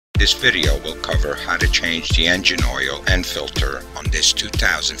This video will cover how to change the engine oil and filter on this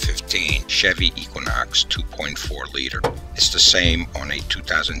 2015 Chevy Equinox 2.4 liter. It's the same on a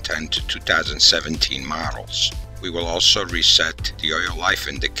 2010 to 2017 models. We will also reset the oil life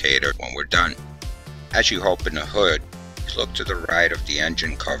indicator when we're done. As you open the hood, look to the right of the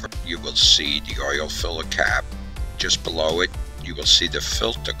engine cover. You will see the oil filler cap. Just below it, you will see the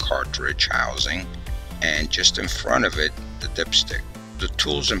filter cartridge housing, and just in front of it, the dipstick. The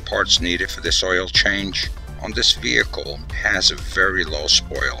tools and parts needed for this oil change on this vehicle has a very low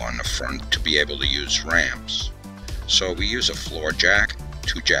spoil on the front to be able to use ramps. So we use a floor jack,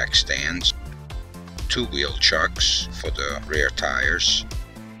 2 jack stands, 2 wheel chucks for the rear tires,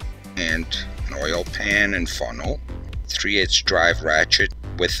 and an oil pan and funnel, 3/8 drive ratchet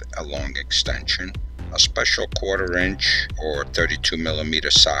with a long extension, a special 1/4 inch or 32 millimeter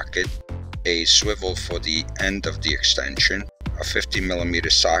socket, a swivel for the end of the extension, a 50 millimeter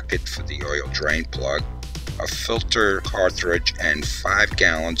socket for the oil drain plug, a filter cartridge, and 5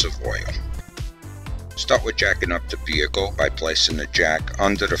 gallons of oil. Start with jacking up the vehicle by placing the jack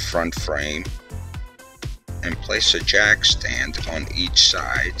under the front frame and place a jack stand on each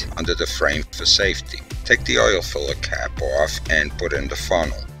side under the frame for safety. Take the oil filler cap off and put in the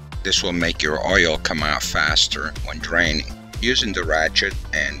funnel. This will make your oil come out faster when draining. Using the ratchet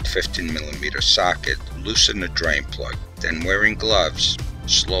and 15 millimeter socket, loosen the drain plug. Then, wearing gloves,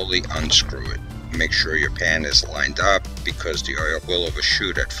 slowly unscrew it. Make sure your pan is lined up because the oil will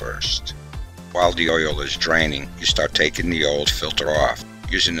overshoot at first. While the oil is draining, you start taking the old filter off.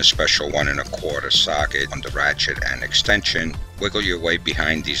 Using a special 1 1/4 socket on the ratchet and extension, wiggle your way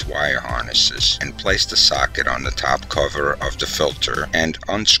behind these wire harnesses and place the socket on the top cover of the filter and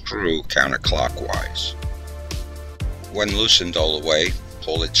unscrew counterclockwise. When loosened all the way,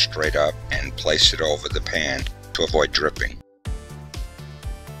 pull it straight up and place it over the pan to avoid dripping.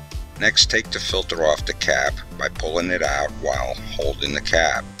 Next, take the filter off the cap by pulling it out while holding the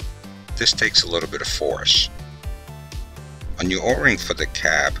cap. This takes a little bit of force. A new O-ring for the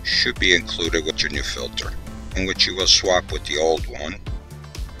cap should be included with your new filter, in which you will swap with the old one.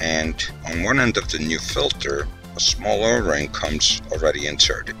 And on one end of the new filter, a small O-ring comes already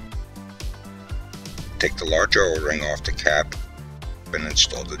inserted. Take the larger O-ring off the cap and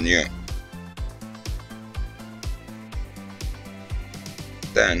install the new.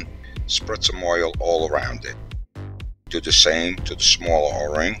 Then, spread some oil all around it. Do the same to the smaller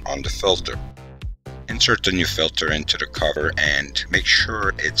O-ring on the filter. Insert the new filter into the cover and make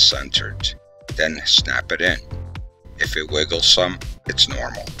sure it's centered. Then snap it in. If it wiggles some, it's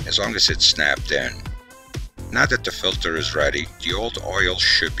normal, as long as it's snapped in. Now that the filter is ready, the old oil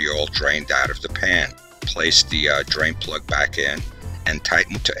should be all drained out of the pan. Place the drain plug back in and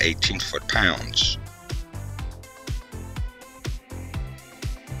tighten to 18 foot-pounds.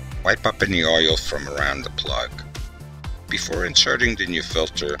 Wipe up any oil from around the plug. Before inserting the new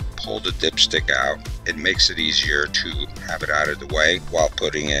filter, pull the dipstick out. It makes it easier to have it out of the way while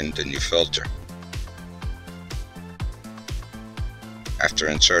putting in the new filter. After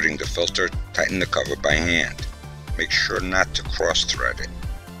inserting the filter, tighten the cover by hand. Make sure not to cross-thread it.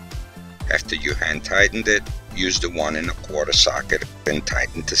 After you hand tightened it, use the 1 1/4 socket and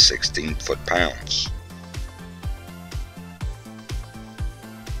tighten to 16 foot-pounds.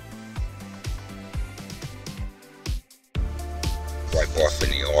 Wipe off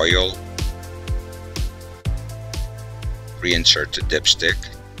any oil. Reinsert the dipstick,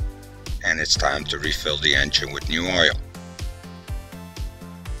 and it's time to refill the engine with new oil.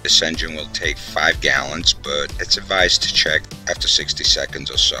 This engine will take 5 gallons, but it's advised to check after 60 seconds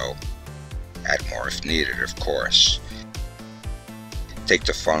or so. Add more if needed, of course. Take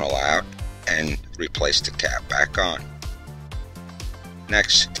the funnel out and replace the cap back on.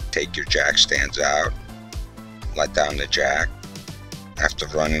 Next, take your jack stands out, let down the jack. After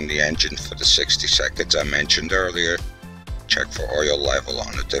running the engine for the 60 seconds I mentioned earlier, check for oil level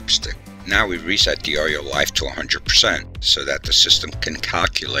on the dipstick. Now we reset the oil life to 100% so that the system can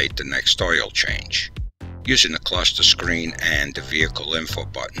calculate the next oil change. Using the cluster screen and the vehicle info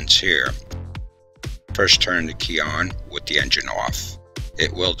buttons here, first turn the key on with the engine off.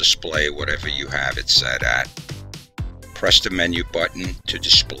 It will display whatever you have it set at. Press the menu button to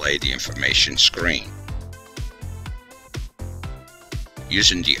display the information screen.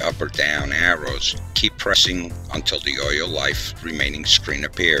 Using the up or down arrows, keep pressing until the oil life remaining screen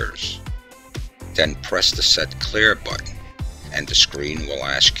appears. Then press the Set Clear button, and the screen will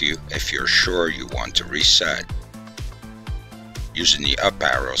ask you if you're sure you want to reset. Using the up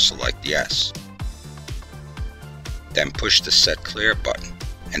arrow, select Yes. Then push the Set Clear button,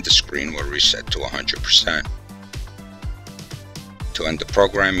 and the screen will reset to 100%. To end the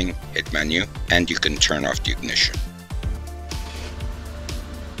programming, hit Menu, and you can turn off the ignition.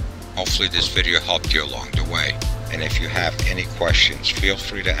 Hopefully this video helped you along the way, and if you have any questions, feel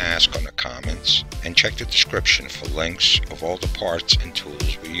free to ask on the comments, and check the description for links of all the parts and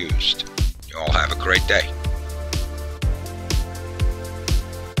tools we used. You all have a great day.